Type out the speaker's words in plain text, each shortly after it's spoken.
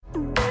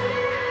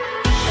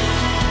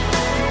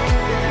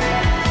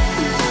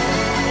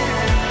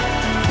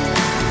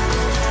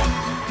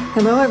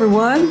Hello,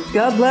 everyone.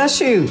 God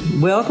bless you.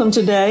 Welcome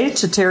today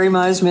to Terry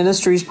Mize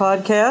Ministries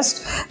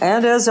podcast.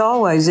 And as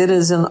always, it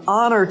is an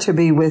honor to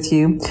be with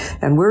you.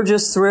 And we're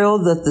just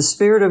thrilled that the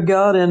Spirit of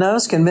God in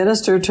us can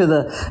minister to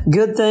the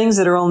good things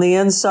that are on the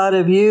inside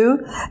of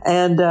you.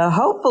 And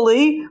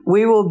hopefully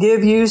we will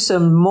give you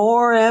some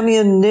more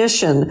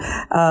ammunition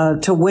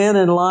to win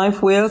in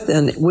life with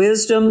and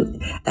wisdom.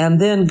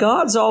 And then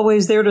God's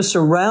always there to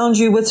surround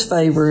you with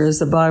favor, as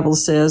the Bible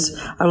says.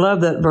 I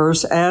love that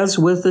verse, as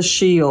with a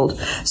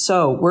shield.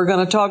 So we're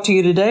going to talk to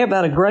you today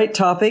about a great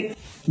topic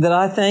that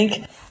I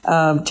think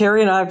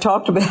Terry and I have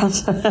talked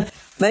about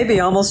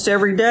maybe almost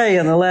every day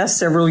in the last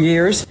several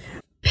years.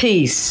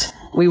 Peace.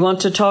 We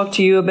want to talk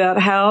to you about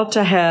how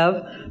to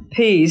have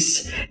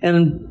peace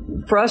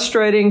in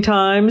frustrating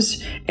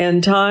times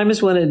and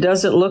times when it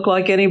doesn't look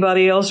like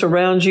anybody else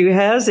around you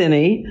has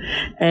any.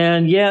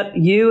 And yet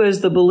you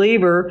as the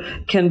believer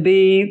can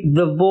be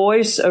the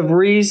voice of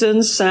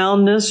reason,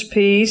 soundness,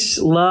 peace,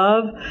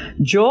 love,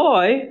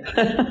 joy,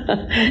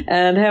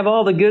 and have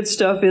all the good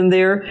stuff in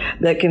there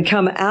that can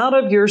come out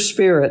of your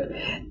spirit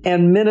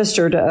and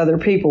minister to other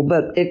people.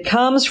 But it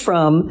comes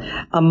from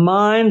a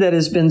mind that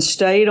has been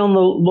stayed on the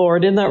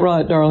Lord. Isn't that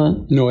right,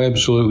 darling? No,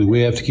 absolutely.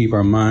 We have to keep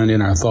our mind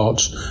and our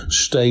thoughts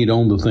stayed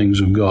on the things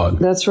of God.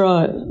 That's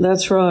right.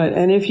 That's right.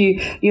 And if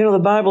you the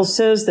Bible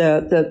says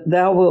that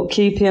thou wilt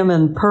keep him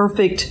in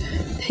perfect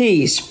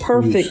peace,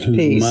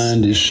 whose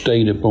mind is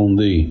stayed upon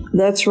thee.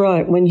 That's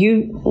right. When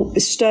you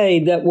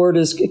stayed, that word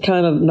is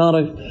kind of not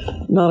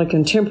a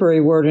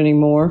contemporary word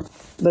anymore.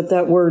 But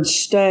that word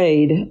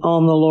stayed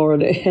on the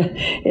Lord,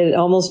 it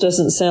almost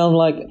doesn't sound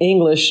like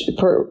English,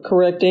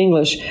 correct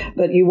English,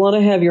 but you want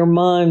to have your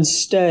mind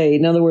stayed,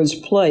 in other words,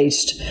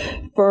 placed,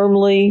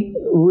 firmly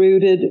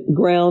rooted,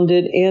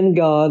 grounded in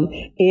God,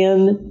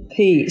 in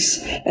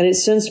peace. And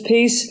since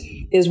peace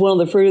is one of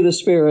the fruit of the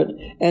Spirit,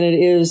 and it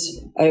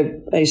is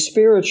a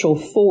spiritual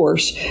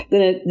force,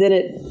 then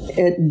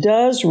it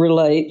does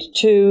relate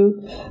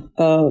to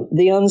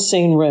the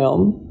unseen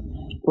realm.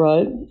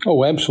 Right.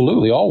 Oh,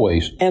 absolutely,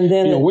 always. And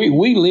then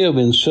we live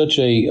in such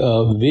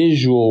a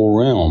visual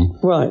realm,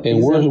 right? And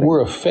exactly.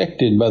 we're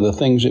affected by the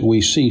things that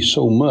we see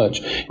so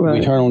much. Right.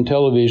 We turn on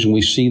television,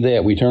 we see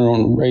that. We turn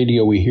on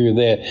radio, we hear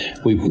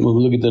that. We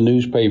look at the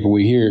newspaper,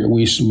 we hear.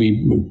 We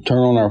turn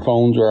on our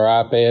phones or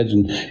our iPads,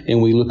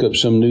 and we look up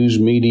some news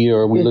media,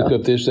 or we look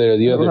up this, that, or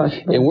the other,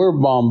 right. And we're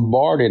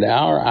bombarded.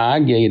 Our eye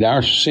gate,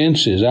 our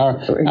senses,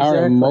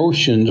 our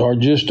emotions are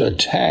just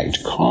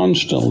attacked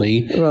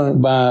constantly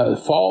by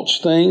false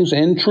things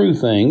and true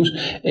things,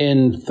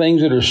 and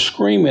things that are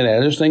screaming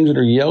at us, things that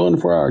are yelling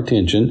for our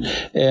attention.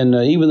 And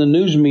even the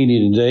news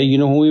media today,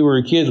 when we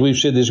were kids, we've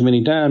said this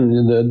many times,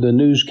 the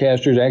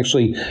newscasters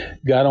actually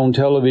got on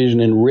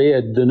television and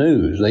read the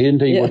news. They didn't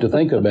tell you what to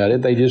think about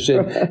it. They just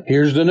said,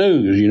 here's the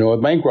news. A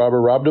bank robber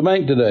robbed a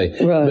bank today.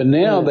 Right. But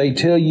now they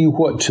tell you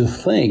what to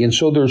think. And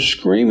so they're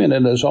screaming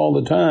at us all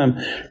the time,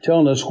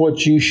 telling us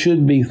what you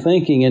should be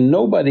thinking. And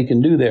nobody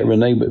can do that,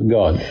 Renee, but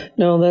God.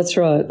 No, that's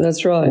right.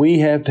 That's right. We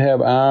have to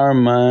have our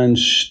mind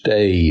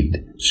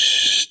stayed,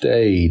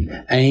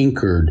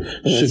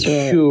 anchored,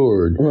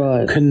 secured,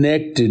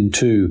 connected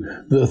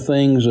to the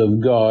things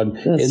of God.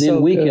 That's and then so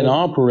we good. can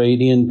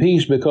operate in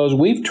peace, because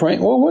we've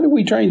trained, what have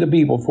we trained the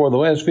people for the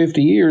last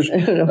 50 years?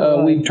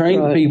 We've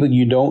trained the people,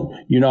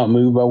 you're not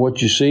moved by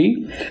what you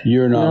see.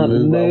 You're not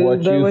moved by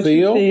what you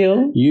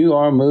feel. You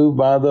are moved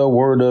by the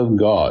Word of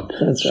God.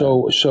 That's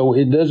so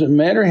it doesn't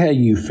matter how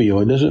you feel.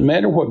 It doesn't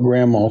matter what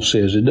grandma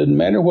says. It doesn't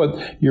matter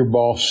what your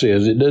boss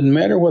says. It doesn't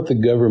matter what the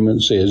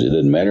government says. It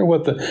doesn't matter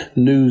what the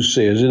news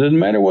says. It doesn't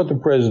matter what the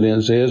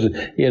president says.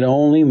 It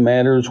only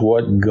matters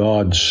what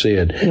God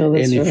said. No,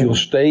 and if you'll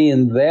stay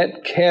in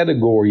that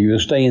category, you'll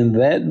stay in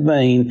that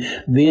vein,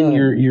 then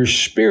your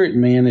spirit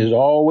man is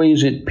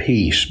always at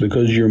peace,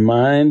 because your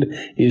mind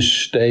is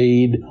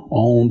stayed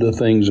on the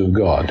things of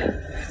God.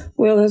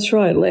 Well, that's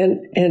right.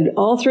 And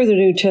all through the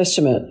New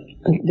Testament,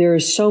 there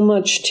is so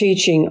much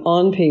teaching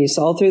on peace,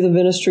 all through the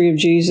ministry of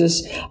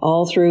Jesus,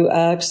 all through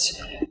Acts,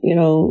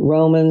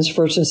 Romans,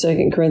 1st and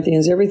 2nd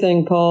Corinthians,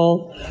 everything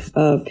Paul,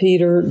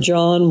 Peter,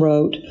 John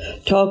wrote,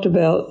 talked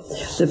about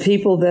the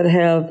people that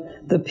have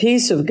the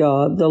peace of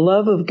God, the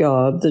love of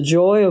God, the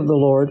joy of the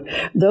Lord.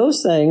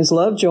 Those things,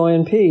 love, joy,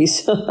 and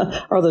peace,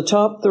 are the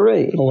top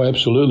three. Oh,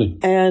 absolutely.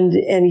 And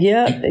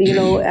yet,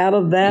 out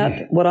of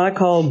that, what I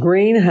call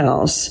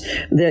greenhouse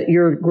that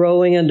you're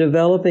growing and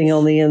developing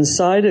on the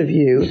inside of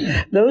you,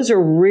 those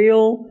are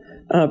real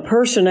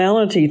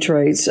personality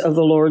traits of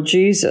the Lord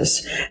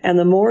Jesus. And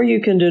the more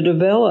you can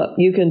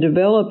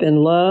develop in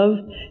love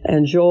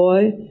and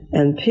joy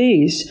and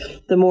peace,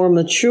 the more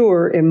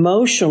mature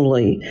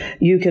emotionally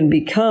you can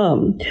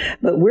become.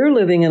 But we're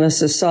living in a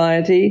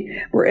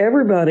society where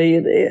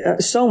everybody,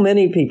 so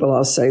many people,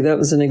 I'll say that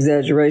was an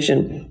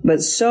exaggeration,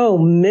 but so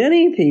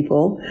many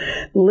people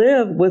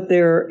live with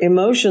their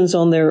emotions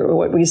on their,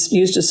 what we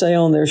used to say,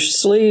 on their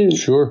sleeve.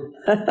 Sure.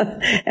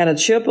 And a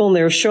chip on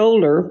their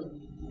shoulder.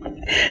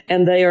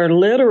 And they are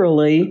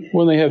literally...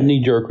 Well, they have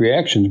knee-jerk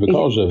reactions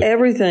because of it.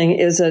 Everything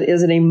is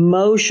an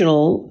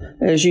emotional,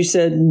 as you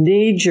said,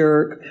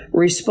 knee-jerk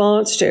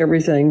response to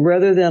everything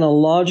rather than a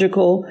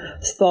logical,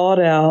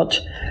 thought-out,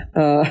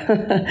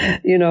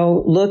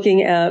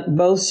 looking at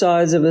both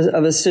sides of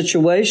a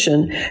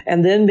situation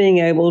and then being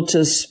able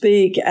to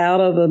speak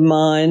out of a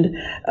mind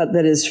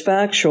that is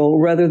factual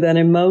rather than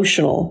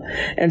emotional.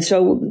 And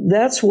so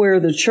that's where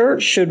the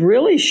church should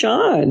really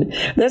shine.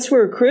 That's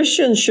where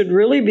Christians should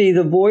really be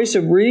the voice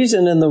of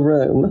reason in the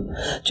room,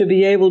 to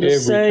be able to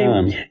say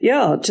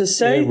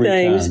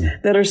things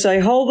that are say,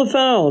 hold the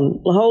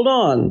phone, hold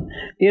on.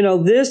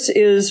 This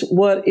is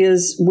what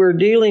we're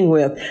dealing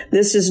with.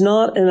 This is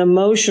not an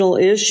emotional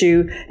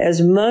issue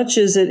as much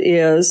as it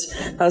is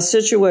a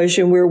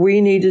situation where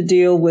we need to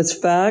deal with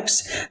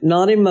facts,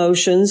 not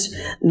emotions,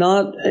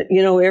 not,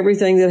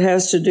 everything that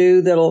has to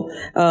do that'll,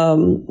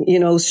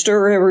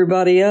 stir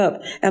everybody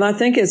up. And I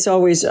think it's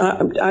always,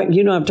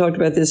 I've talked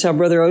about this, how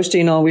Brother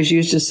Osteen always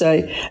used to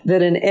say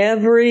that in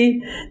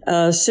every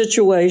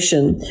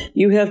situation,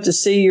 you have to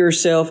see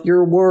yourself,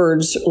 your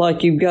words,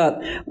 like you've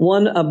got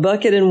a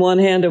bucket in one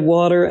hand of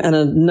water and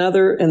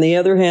another in the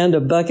other hand,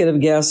 a bucket of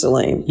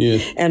gasoline.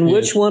 Yes. And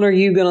which one are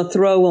you going to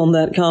throw on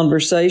that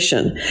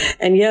conversation?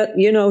 And yet,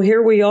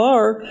 here we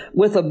are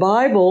with a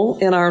Bible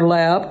in our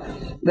lap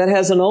that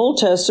has an Old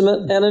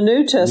Testament and a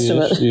New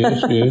Testament.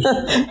 Yes.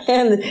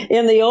 And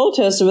in the Old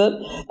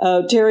Testament,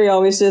 Terry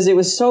always says it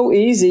was so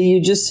easy.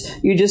 You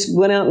just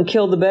went out and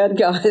killed the bad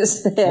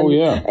guys.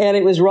 And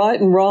it was right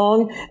and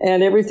wrong,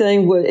 and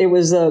everything. There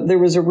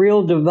was a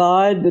real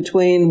divide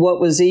between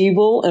what was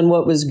evil and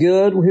what was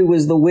good, who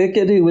was the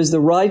wicked, who was the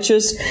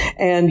righteous,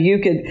 and you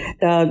could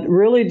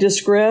really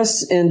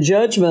digress in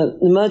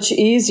judgment much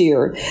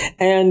easier.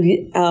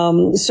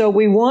 And so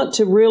we want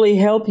to really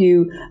help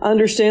you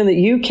understand that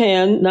you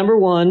can, number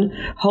one,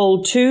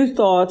 hold two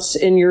thoughts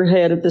in your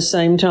head at the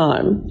same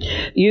time.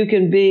 You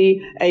can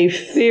be a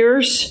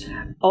fierce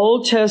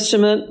Old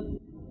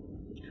Testament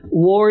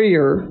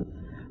warrior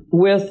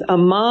with a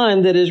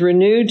mind that is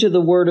renewed to the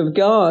Word of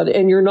God,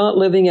 and you're not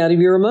living out of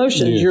your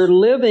emotions. Yes. You're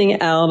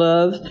living out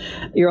of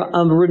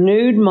a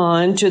renewed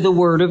mind to the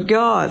Word of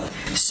God,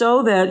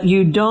 so that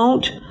you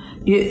don't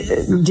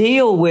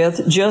deal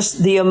with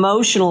just the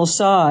emotional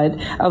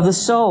side of the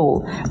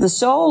soul. The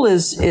soul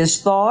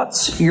is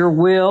thoughts, your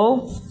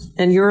will,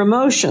 and your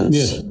emotions.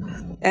 Yes.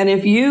 And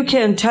if you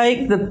can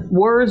take the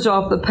words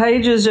off the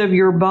pages of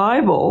your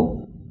Bible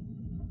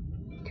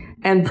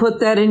and put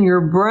that in your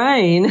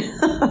brain,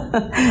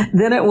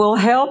 then it will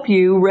help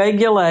you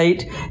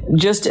regulate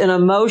just an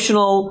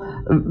emotional,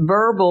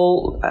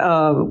 verbal,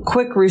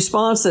 quick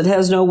response that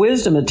has no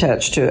wisdom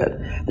attached to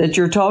it. That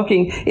you're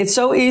talking, it's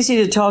so easy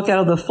to talk out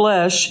of the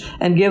flesh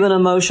and give an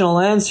emotional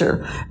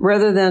answer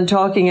rather than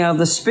talking out of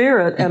the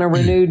spirit and a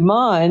renewed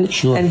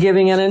mind and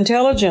giving an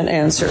intelligent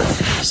answer.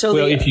 So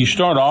if you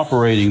start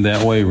operating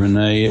that way,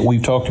 Renee,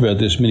 we've talked about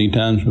this many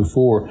times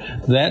before,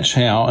 that's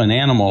how an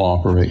animal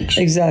operates.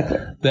 Exactly.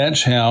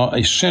 That's how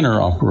a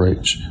sinner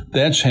operates.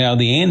 That's how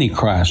the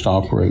Antichrist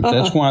operates.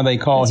 That's why they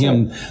call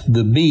him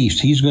the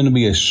beast. He's going to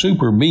be a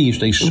super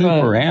beast, a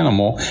super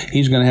animal.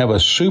 He's going to have a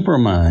super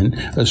mind,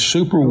 a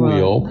super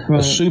will,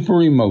 a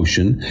super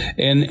emotion.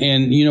 And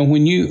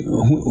when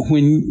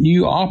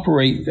you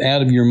operate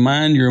out of your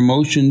mind, your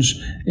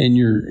emotions, and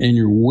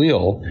your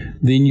will,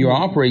 then you're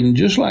operating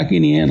just like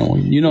any animal.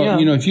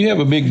 If you have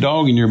a big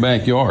dog in your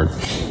backyard,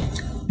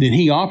 then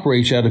he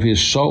operates out of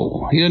his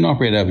soul. He doesn't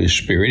operate out of his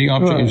spirit. He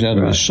operates out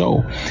of his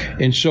soul.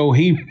 And so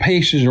he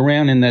paces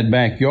around in that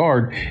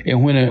backyard,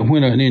 and when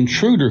an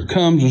intruder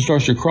comes and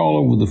starts to crawl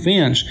over the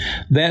fence,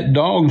 that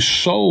dog's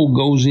soul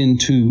goes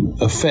into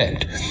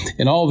effect.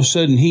 And all of a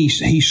sudden he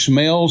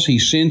smells, he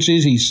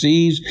senses, he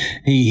sees,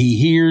 he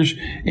hears,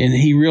 and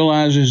he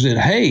realizes that,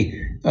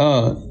 hey,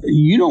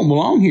 you don't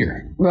belong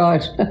here.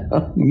 Right.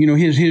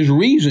 His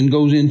reason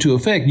goes into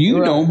effect.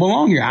 You don't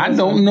belong here. I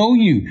don't know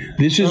you.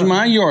 This is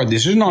my yard.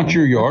 This is not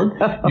your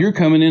yard. You're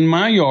coming in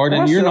my yard,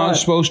 and you're not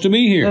supposed to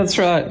be here. That's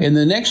right. And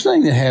the next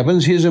thing that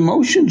happens, his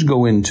emotions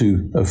go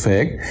into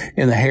effect,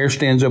 and the hair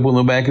stands up on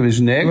the back of his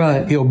neck.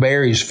 Right. He'll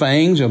bare his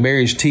fangs, he'll bare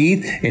his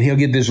teeth, and he'll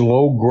get this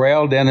low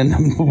growl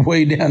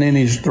way down in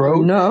his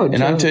throat. No,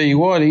 and I tell you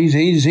what,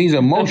 he's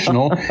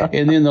emotional.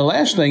 And then the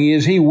last thing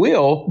is he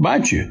will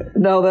bite you.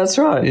 No, that's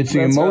right. It's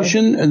the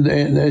emotion, and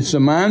it's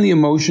the mind, the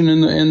emotion,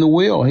 and the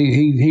will.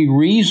 He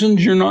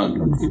reasons you're not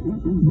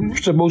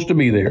supposed to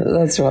be there.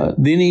 That's right.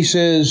 Then he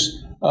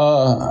says,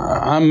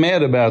 I'm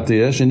mad about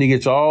this, and he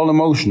gets all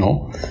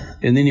emotional,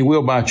 and then he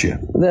will bite you.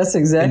 That's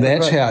exactly right.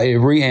 And that's how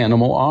every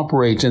animal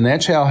operates, and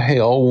that's how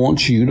hell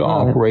wants you to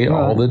operate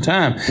all the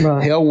time.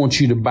 Right. Hell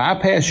wants you to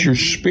bypass your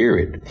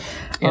spirit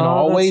and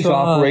always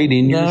operate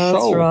in your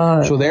soul.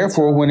 Right. So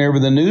therefore, whenever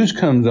the news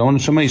comes on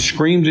and somebody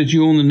screams at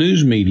you on the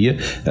news media,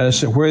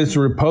 whether it's a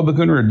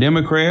Republican or a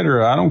Democrat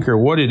or I don't care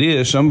what it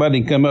is,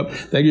 somebody come up,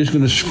 they're just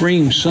going to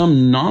scream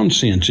some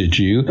nonsense at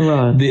you.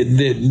 Right.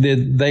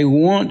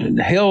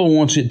 That hell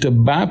wants it to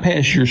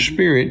bypass your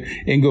spirit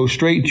and go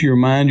straight to your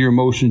mind, your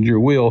emotions,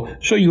 your will,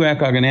 so you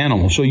act like an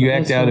animal. So you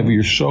act out of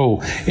your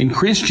soul. And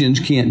Christians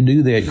can't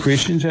do that.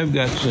 Christians have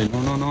got to say,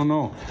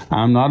 no.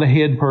 I'm not a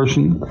head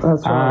person.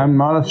 That's right. I'm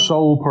not a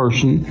soul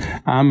person.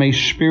 I'm a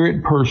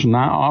spirit person.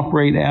 I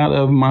operate out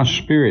of my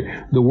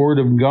spirit. The Word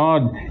of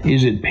God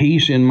is at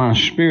peace in my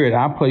spirit.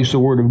 I place the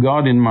Word of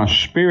God in my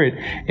spirit,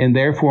 and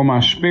therefore my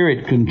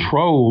spirit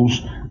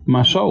controls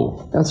my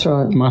soul. That's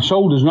right. My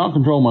soul does not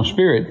control my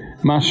spirit.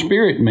 My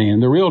spirit man,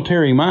 the real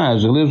Terry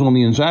Mize that lives on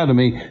the inside of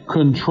me,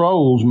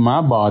 controls my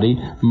body,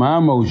 my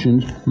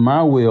emotions,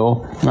 my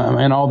will,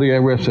 and all the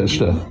rest of that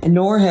stuff.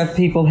 Nor have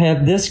people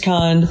had this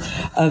kind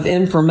of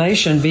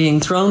information being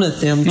thrown at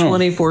them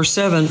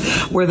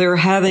 24/7, where they're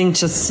having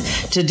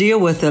to deal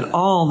with it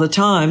all the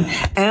time.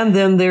 And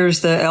then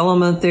there's the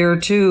element there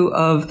too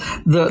of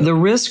the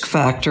risk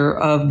factor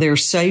of their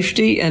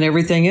safety and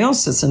everything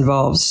else that's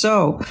involved.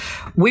 So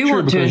we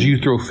want to, because you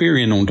throw fear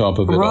in on top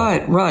of it.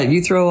 Right.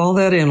 You throw all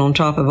that in on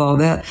top of all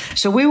that.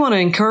 So we want to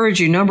encourage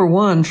you, number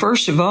one,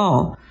 first of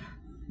all,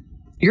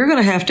 you're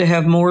going to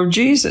have more of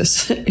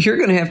Jesus. You're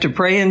going to have to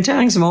pray in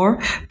tongues more,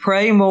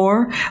 pray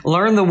more,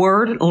 learn the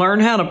Word,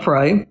 learn how to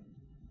pray.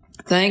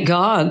 Thank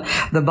God,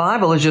 the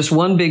Bible is just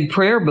one big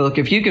prayer book.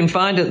 If you can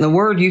find it in the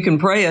Word, you can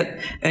pray it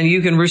and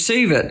you can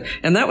receive it.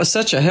 And that was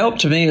such a help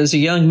to me as a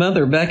young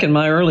mother back in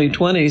my early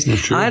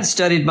 20s. I had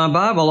studied my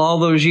Bible all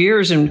those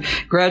years and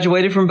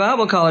graduated from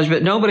Bible college,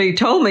 but nobody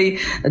told me,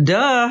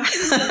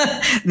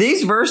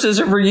 these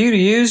verses are for you to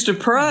use to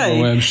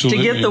pray, to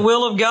get the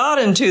will of God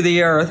into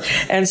the earth.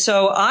 And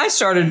so I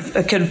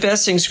started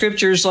confessing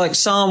scriptures like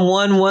Psalm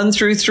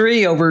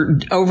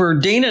 1:1-3 over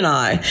Dean and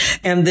I.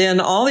 And then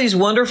all these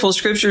wonderful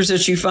scriptures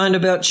that you find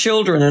about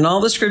children and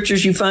all the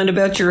scriptures you find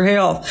about your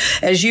health.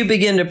 As you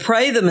begin to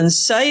pray them and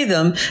say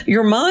them,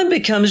 your mind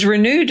becomes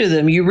renewed to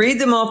them. You read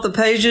them off the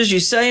pages,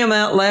 you say them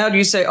out loud,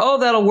 you say, oh,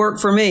 that'll work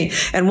for me.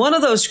 And one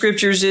of those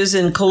scriptures is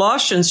in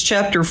Colossians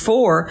chapter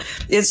 4.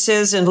 It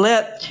says, in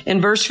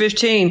verse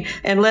 15,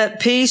 and let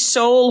peace,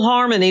 soul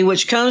harmony,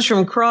 which comes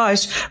from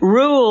Christ,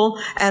 rule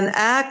and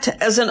act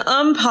as an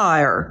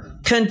umpire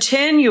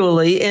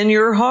continually in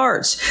your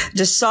hearts,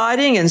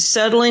 deciding and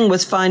settling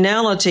with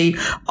finality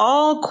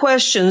all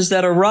questions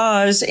that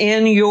arise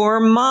in your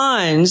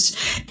minds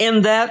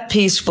in that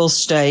peaceful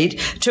state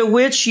to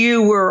which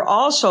you were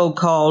also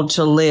called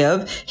to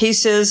live. He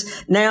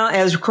says, now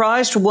as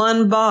Christ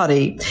one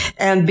body,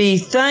 and be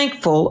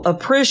thankful,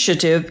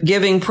 appreciative,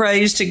 giving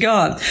praise to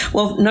God.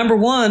 Well, number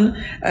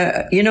one,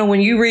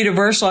 when you read a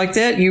verse like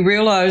that, you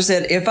realize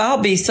that if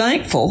I'll be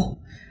thankful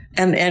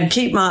and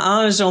keep my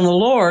eyes on the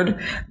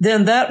Lord,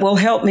 then that will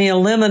help me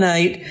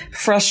eliminate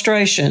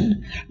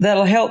frustration.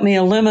 That'll help me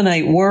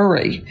eliminate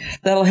worry.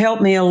 That'll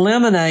help me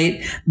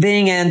eliminate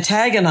being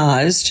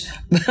antagonized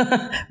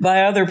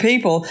by other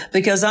people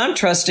because I'm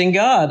trusting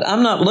God.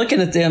 I'm not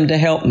looking at them to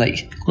help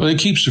me. Well, it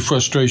keeps the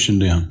frustration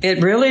down. It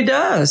really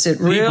does. It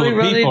really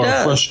does. People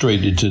are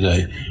frustrated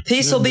today.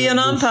 Peace will be an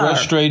umpire. They're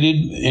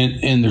frustrated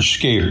and they're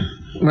scared.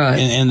 Right.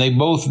 And they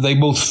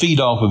both feed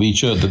off of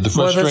each other. The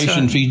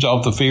frustration feeds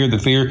off the fear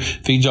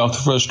feeds off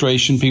the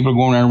frustration. People are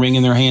going around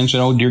wringing their hands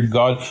saying, oh, dear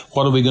God,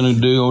 what are we going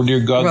to do? Oh, dear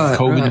God,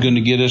 COVID's going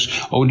to get us.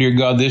 Oh, dear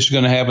God, this is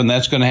going to happen.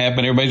 That's going to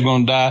happen. Everybody's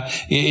going to die.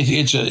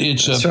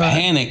 It's a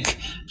panic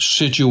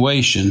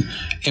situation.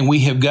 And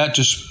we have got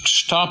to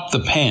stop the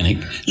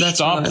panic,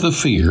 stop the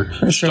fear,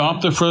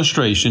 stop the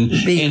frustration,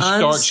 and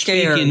start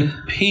speaking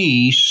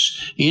peace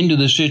into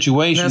the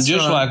situation.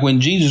 Like when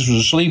Jesus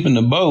was asleep in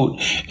the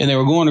boat and they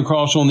were going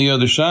across on the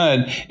other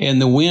side and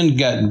the wind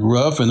got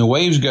rough and the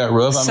waves got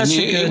rough.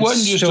 It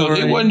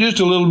wasn't just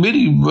a little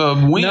bitty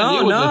wind.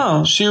 It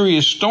was a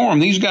serious storm.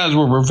 These guys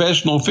were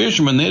professional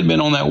fishermen. They had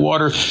been on that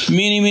water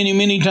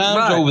many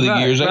times over the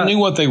years. They knew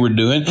what they were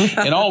doing.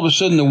 And all of a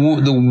sudden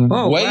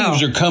the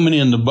waves are coming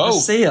in the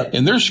boat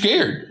and they're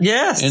scared.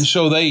 Yes. And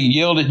so they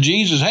yelled at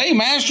Jesus, hey,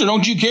 Master,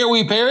 don't you care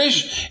we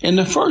perish? And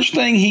the first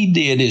thing he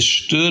did is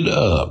stood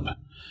up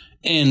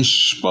and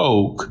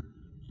spoke,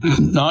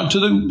 not to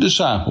the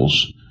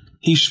disciples.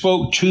 He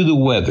spoke to the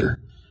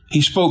weather.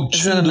 He spoke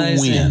to the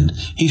wind.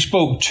 He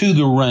spoke to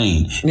the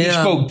rain. He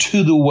spoke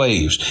to the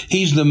waves.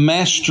 He's the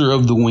master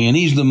of the wind.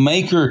 He's the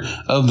maker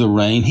of the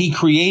rain. He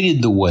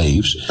created the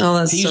waves. Oh,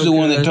 that's He's the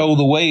one that told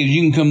the waves,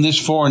 you can come this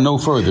far and no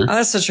further. Oh,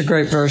 that's such a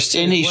great verse, too.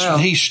 And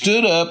he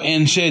stood up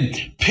and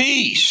said,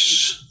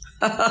 peace.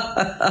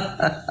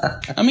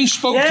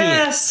 Spoke to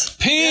it.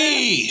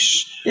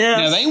 Peace. Yes.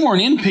 Now, they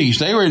weren't in peace.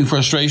 They were in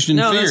frustration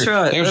and fear. That's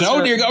right. They were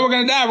saying, dear God, we're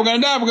going to die. We're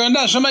going to die. We're going to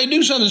die. Somebody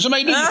do something.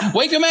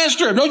 Wake the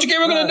master up. Don't you care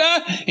we're going to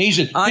die? And he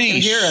said, peace. I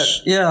can hear it.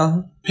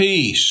 Yeah.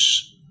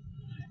 Peace.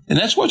 And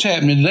that's what's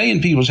happening today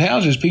in people's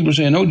houses. People are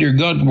saying, oh, dear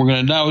God, we're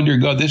going to die. Oh, dear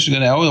God, this is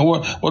going to happen.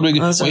 What are we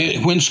going to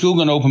When's school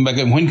going to open back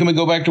up? When can we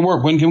go back to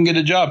work? When can we get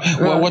a job?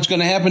 Right. Well, what's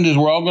going to happen is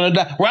we're all going to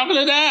die. We're all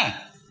going to die.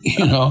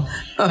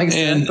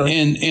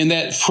 Exactly. and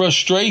that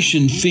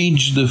frustration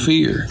feeds the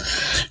fear.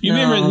 You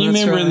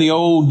remember in the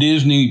old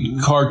Disney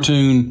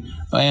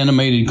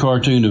animated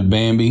cartoon of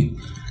Bambi,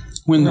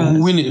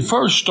 when it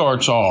first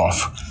starts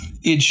off,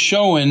 it's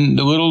showing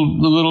the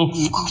little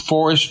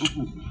forest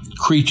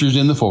creatures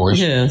in the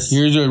forest. Yes.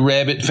 Here's a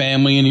rabbit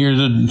family, and here's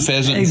a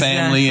pheasant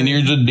family, and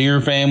here's a deer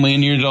family,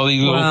 and here's all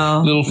these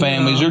little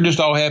families. They're just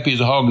all happy as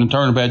a hog in a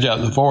turnip patch out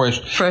in the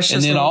forest. Precious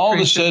and then all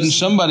creatures. Of a sudden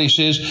somebody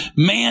says,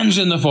 man's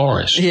in the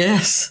forest.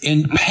 Yes.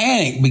 And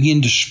panic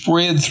began to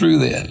spread through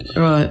that.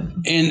 Right.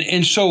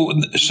 And so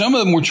some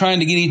of them were trying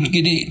to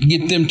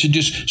get them to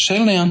just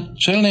settle down,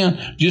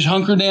 just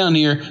hunker down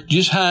here,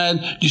 just hide,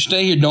 just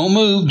stay here, don't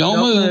move.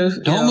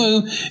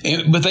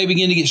 But they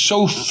began to get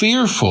so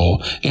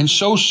fearful and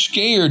so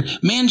scared.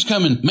 Man's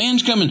coming. We're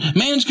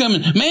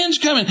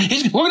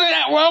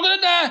all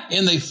gonna die.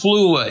 And they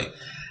flew away.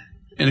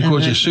 And of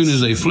course, as soon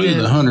as they flew,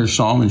 the hunters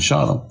saw them and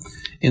shot them.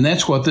 And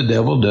that's what the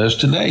devil does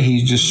today.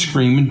 He's just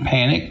screaming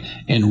panic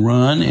and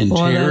run and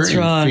terror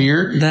and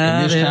fear. And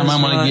this time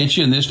I'm going to get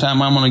you, and this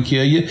time I'm going to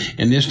kill you,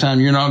 and this time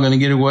you're not going to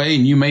get away,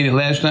 and you made it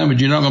last time, but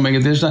you're not going to make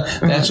it this time.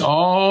 That's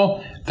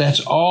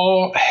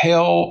all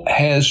hell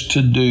has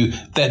to do.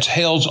 That's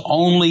hell's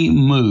only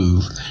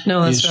move.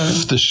 No, that's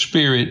right. The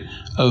spirit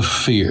of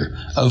fear,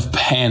 of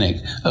panic,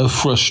 of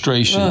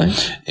frustration.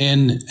 Right.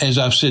 And as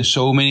I've said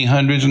so many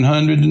hundreds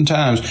and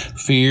times,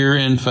 fear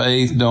and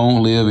faith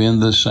don't live in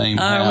the same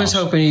house. I was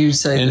hoping you'd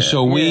say that. And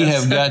so we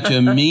have got to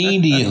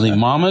immediately,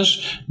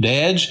 mamas,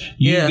 dads,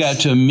 you've got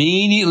to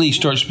immediately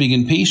start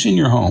speaking peace in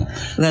your home.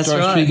 That's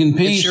start right. Speaking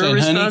peace. It's your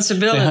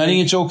responsibility. Say,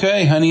 honey, it's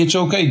okay. Honey, it's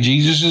okay.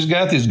 Jesus has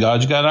got this.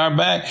 God's got our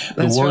back.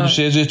 That's the Word right.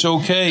 says it's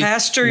okay.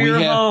 Pastor your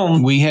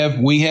home. We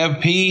have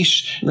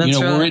peace. That's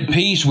right. We're at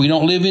peace. We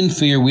don't live in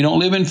fear. We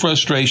don't live in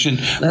frustration.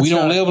 We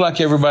don't live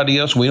like everybody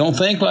else. We don't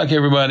think like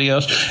everybody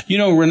else.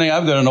 Renee,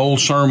 I've got an old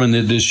sermon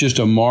that's just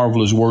a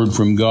marvelous word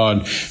from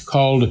God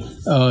called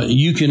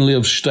You Can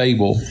Live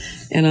Stable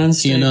in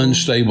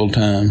unstable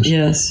times.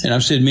 Yes. And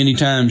I've said many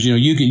times,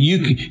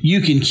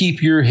 you can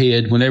keep your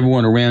head when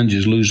everyone around you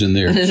is losing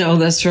theirs. No,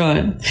 that's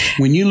right.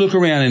 When you look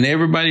around and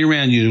everybody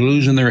around you is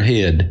losing their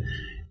head,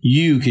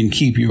 you can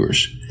keep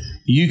yours.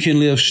 You can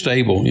live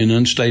stable in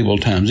unstable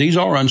times. These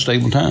are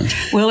unstable times.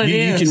 Well,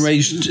 you can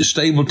raise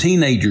stable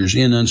teenagers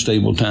in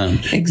unstable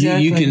times.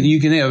 Exactly.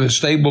 You can have a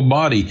stable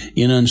body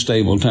in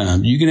unstable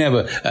times. You can have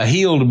a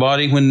healed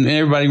body when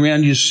everybody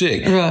around you is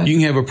sick. Right. You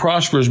can have a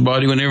prosperous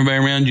body when everybody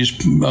around you is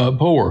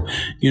poor.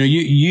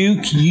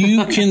 You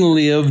can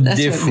live That's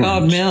different.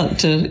 That's what God meant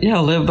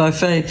to live by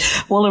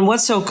faith. Well, and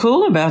what's so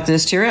cool about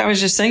this, Terry? I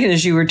was just thinking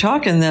as you were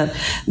talking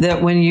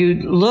that when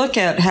you look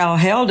at how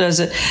hell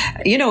does it,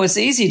 it's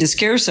easy to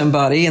scare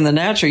somebody. In the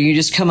natural, you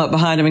just come up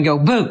behind them and go,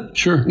 boom.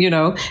 Sure.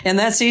 And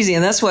that's easy.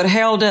 And that's what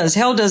hell does.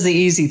 Hell does the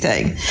easy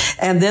thing.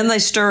 And then they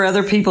stir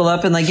other people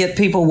up and they get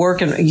people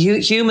working,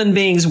 human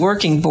beings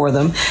working for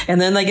them.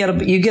 And then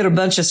you get a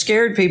bunch of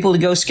scared people to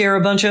go scare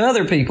a bunch of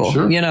other people,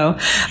 Sure.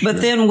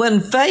 But then when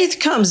faith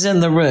comes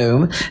in the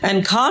room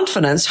and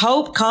confidence,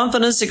 hope,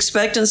 confidence,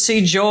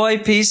 expectancy, joy,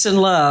 peace,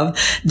 and love.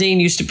 Dean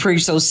used to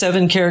preach those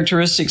 7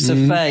 characteristics of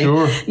faith.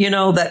 Sure.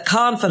 That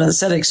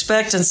confidence, that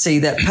expectancy,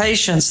 that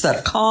patience,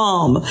 that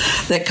calm,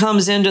 that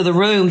comes into the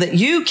room that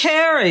you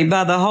carry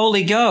by the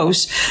Holy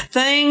Ghost.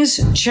 Things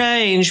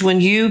change when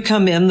you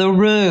come in the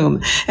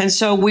room. And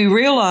so we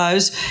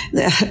realize,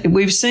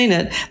 we've seen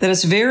it, that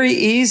it's very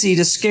easy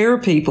to scare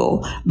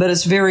people, but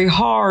it's very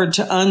hard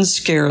to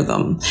unscare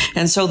them.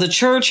 And so the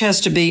church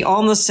has to be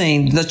on the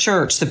scene, the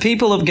church, the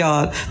people of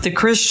God, the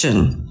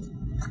Christian.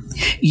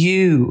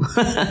 You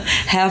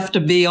have to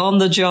be on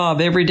the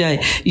job every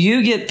day.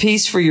 You get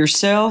peace for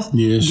yourself.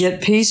 Yes.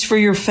 Get peace for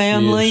your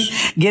family.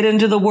 Yes. Get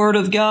into the Word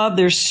of God.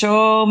 There's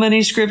so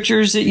many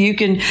scriptures that you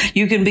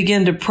can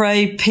begin to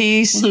pray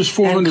peace. Well, there's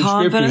 400 and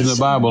confidence. scriptures in the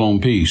Bible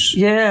on peace.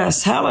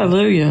 Yes,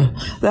 hallelujah.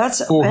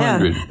 That's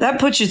 400. Man, that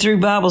puts you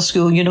through Bible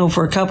school,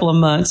 for a couple of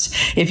months.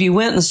 If you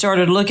went and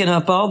started looking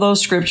up all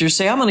those scriptures,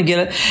 say, I'm going to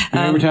get it.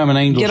 Every time an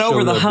angel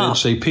showed up, hump.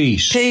 he'd say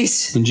peace.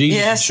 Peace. When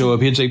Jesus would show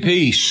up, he'd say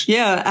peace.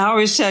 Yeah, I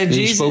always say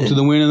He spoke to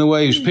the wind and the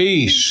waves,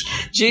 peace.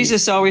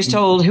 Jesus always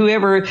told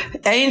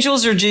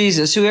angels or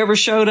Jesus, whoever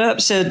showed up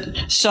said,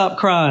 stop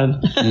crying.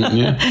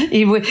 Yeah.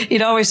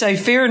 He'd always say,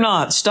 fear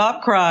not,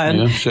 stop crying.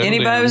 Yeah,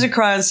 anybody who's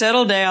crying,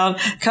 settle down.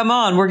 Come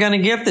on, we're going to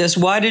get this.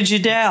 Why did you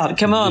doubt?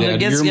 Come on. Get out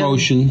of your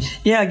emotion.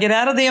 Get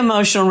out of the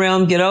emotional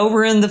realm. Get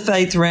over in the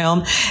faith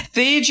realm.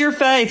 Feed your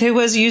faith. Who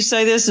was it? You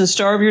say this and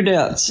starve your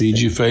doubts. Feed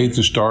your faith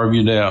and starve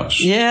your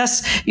doubts.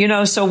 Yes.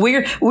 So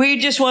we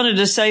just wanted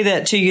to say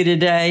that to you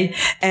today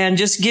and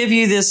just give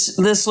you this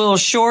little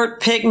short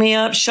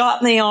pick-me-up,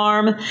 shot in the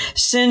arm,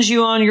 sends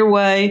you on your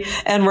way,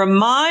 and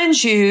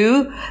reminds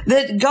you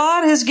that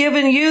God has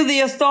given you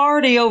the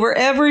authority over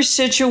every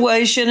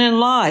situation in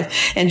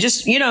life. And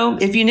just,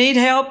 if you need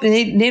help,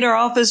 need our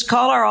office,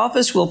 call our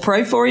office. We'll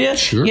pray for you.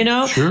 Sure,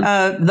 sure.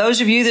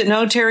 Those of you that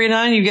know Terry and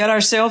I, you've got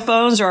our cell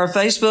phones or our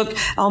Facebook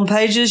on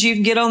pages. You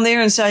can get on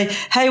there and say,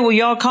 hey, will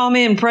y'all call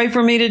me and pray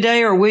for me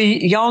today? Or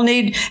y'all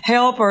need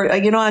help? Or,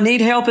 I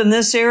need help in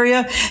this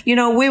area.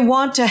 We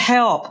want to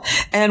help.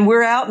 And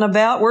we're out and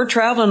about. We're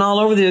traveling all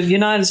over the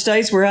United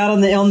States. We're out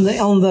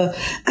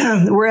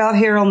we're out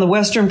here on the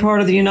western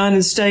part of the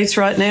United States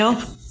right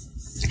now.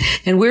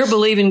 And we're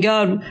believing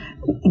God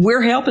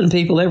we're helping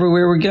people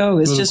everywhere we go.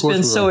 It's just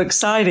been so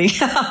exciting.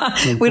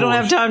 We don't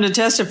have time to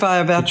testify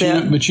about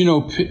that. But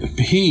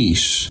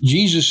peace.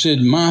 Jesus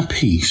said, my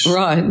peace.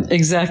 Right,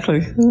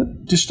 exactly.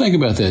 Just think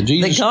about that.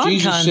 Jesus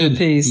said,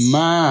 peace.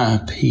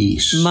 My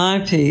peace. My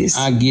peace.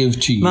 I give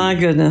to you. My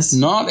goodness.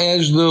 Not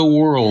as the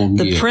world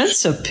gives. The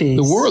Prince of Peace.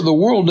 The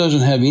world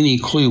doesn't have any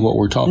clue what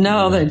we're talking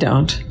about. No, they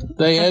don't.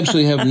 They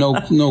absolutely have no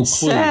clue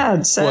sad.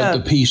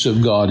 What the peace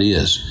of God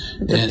is.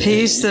 The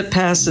peace that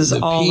passes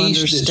all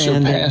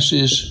understanding.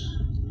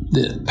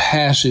 That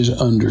passes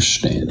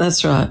understanding.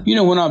 That's right.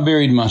 When I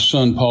buried my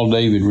son, Paul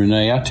David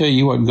Renee, I tell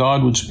you what,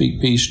 God would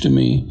speak peace to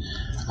me.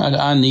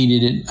 I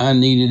needed it. I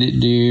needed it,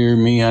 dear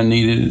me. I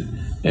needed it.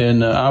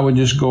 And I would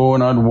just go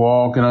and I'd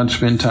walk and I'd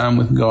spend time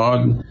with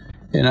God.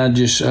 And I'd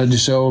just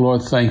say, oh,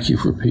 Lord, thank you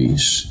for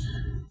peace.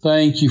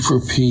 Thank you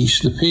for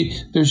peace. The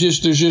peace. There's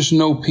just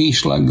no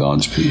peace like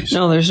God's peace.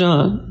 No, there's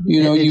not.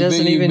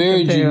 You've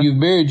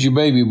buried your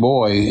baby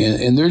boy,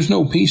 and there's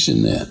no peace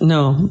in that.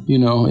 No.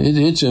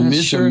 It's a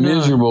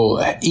miserable,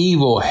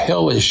 evil,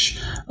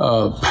 hellish,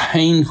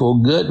 painful,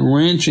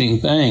 gut-wrenching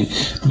thing.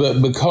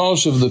 But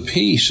because of the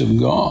peace of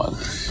God,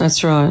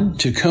 that's right,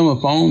 to come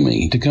upon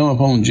me, to come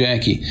upon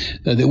Jackie,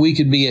 that we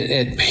could be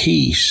at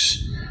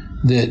peace.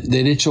 That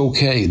it's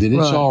okay, that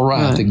it's all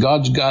right, that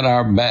God's got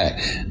our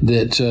back,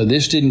 that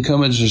this didn't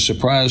come as a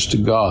surprise to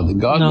God, that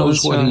God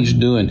knows what He's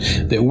doing,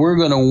 that we're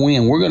going to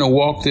win. We're going to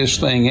walk this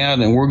thing out,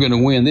 and we're going to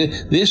win.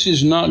 This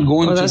is not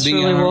going to be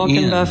really our walking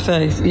end. By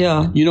faith,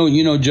 yeah.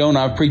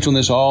 Jonah, I've preached on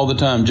this all the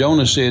time.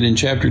 Jonah said in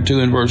chapter 2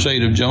 and verse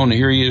 8 of Jonah,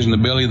 here he is in the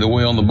belly of the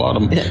whale, in the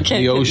bottom of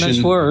the ocean.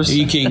 Much worse.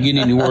 He can't get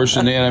any worse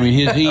than that. I mean,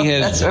 he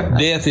has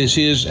death is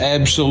his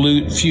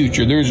absolute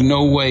future. There's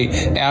no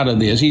way out of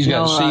this. He's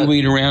got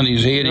seaweed around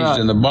his head. He's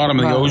in the bottom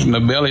of the ocean,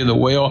 in the belly of the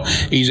whale.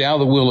 He's out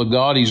of the will of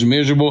God. He's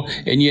miserable.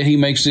 And yet he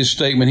makes this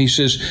statement. He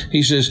says,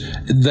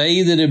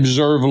 they that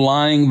observe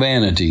lying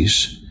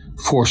vanities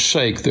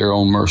forsake their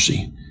own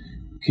mercy.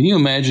 Can you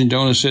imagine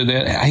Jonah said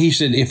that? He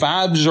said, if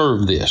I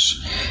observe this,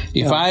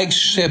 if I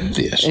accept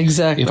this,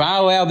 exactly, if I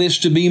allow this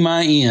to be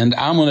my end,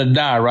 I'm going to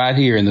die right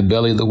here in the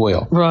belly of the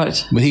whale.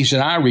 Right. But he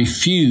said, I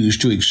refuse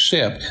to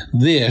accept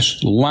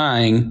this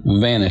lying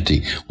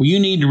vanity. Well, you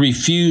need to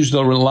refuse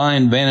the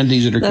lying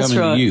vanities that are coming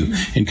to you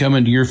and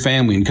coming to your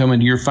family and coming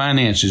to your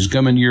finances,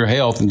 coming to your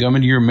health and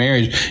coming to your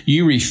marriage.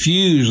 You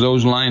refuse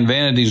those lying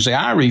vanities and say,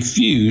 I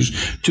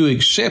refuse to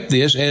accept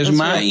this as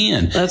my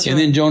end. And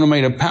then Jonah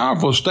made a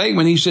powerful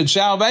statement. He said,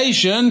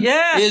 salvation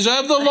is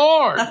of the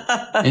Lord.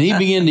 And he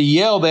began to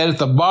yell that at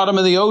the bottom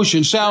of the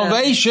ocean.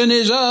 Salvation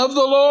is of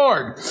the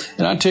Lord.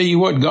 And I tell you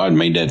what, God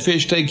made that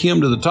fish take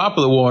him to the top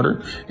of the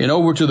water and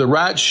over to the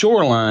right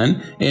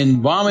shoreline and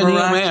vomit him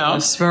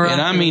out.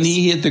 And I mean,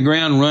 he hit the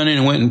ground running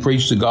and went and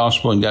preached the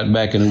gospel and got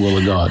back in the will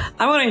of God.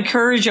 I want to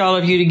encourage all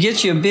of you to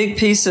get you a big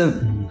piece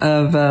of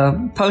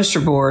poster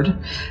board,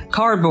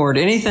 cardboard,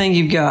 anything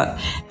you've got,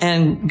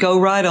 and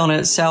go write on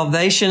it,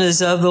 salvation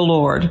is of the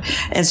Lord,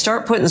 and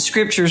start putting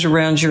scriptures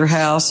around your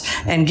house,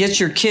 and get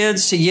your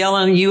kids to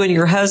yelling, you and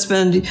your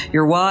husband,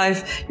 your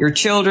wife, your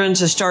children,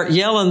 to start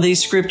yelling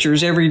these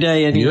scriptures every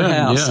day in your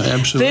house. Yeah,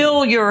 absolutely.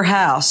 Fill your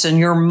house and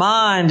your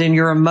mind and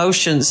your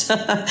emotions.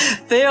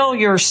 Fill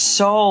your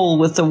soul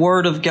with the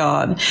Word of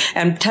God,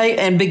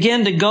 and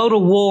begin to go to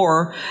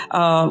war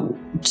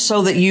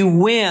so that you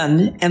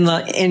win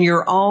in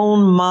your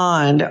own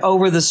mind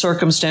over the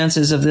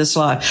circumstances of this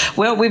life.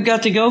 Well, we've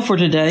got to go for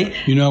today.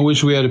 I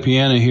wish we had a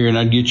piano here and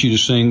I'd get you to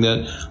sing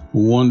that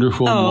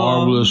wonderful,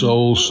 marvelous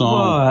old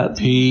song. What?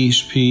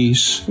 Peace,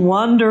 peace.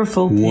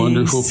 Wonderful peace.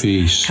 Wonderful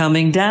peace.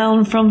 Coming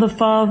down from the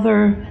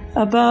Father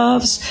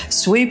above,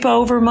 sweep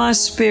over my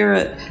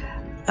spirit.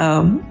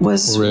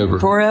 Was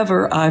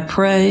forever, I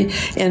pray,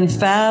 in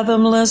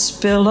fathomless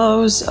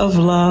billows of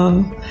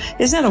love.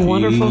 Isn't that a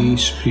wonderful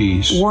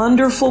peace?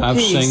 Wonderful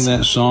peace. I've sang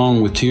that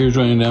song with tears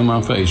running down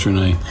my face,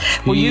 Renee.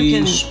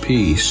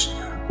 Peace.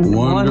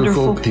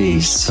 Wonderful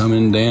peace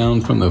coming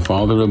down from the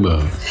Father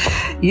above.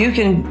 You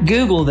can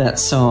Google that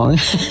song.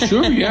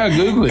 Sure, yeah,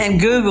 Google it. And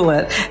Google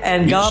it.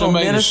 And God will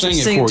minister,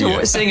 sing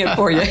it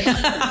for you.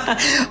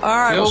 All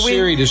right. Tell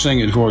Siri to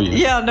sing it for you.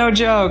 Yeah, no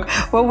joke.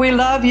 Well, we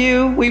love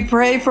you. We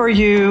pray for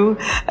you.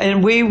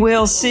 And we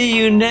will see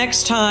you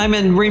next time.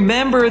 And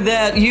remember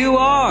that you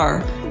are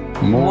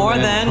more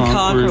than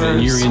conquerors.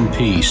 And you're in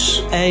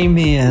peace.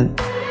 Amen.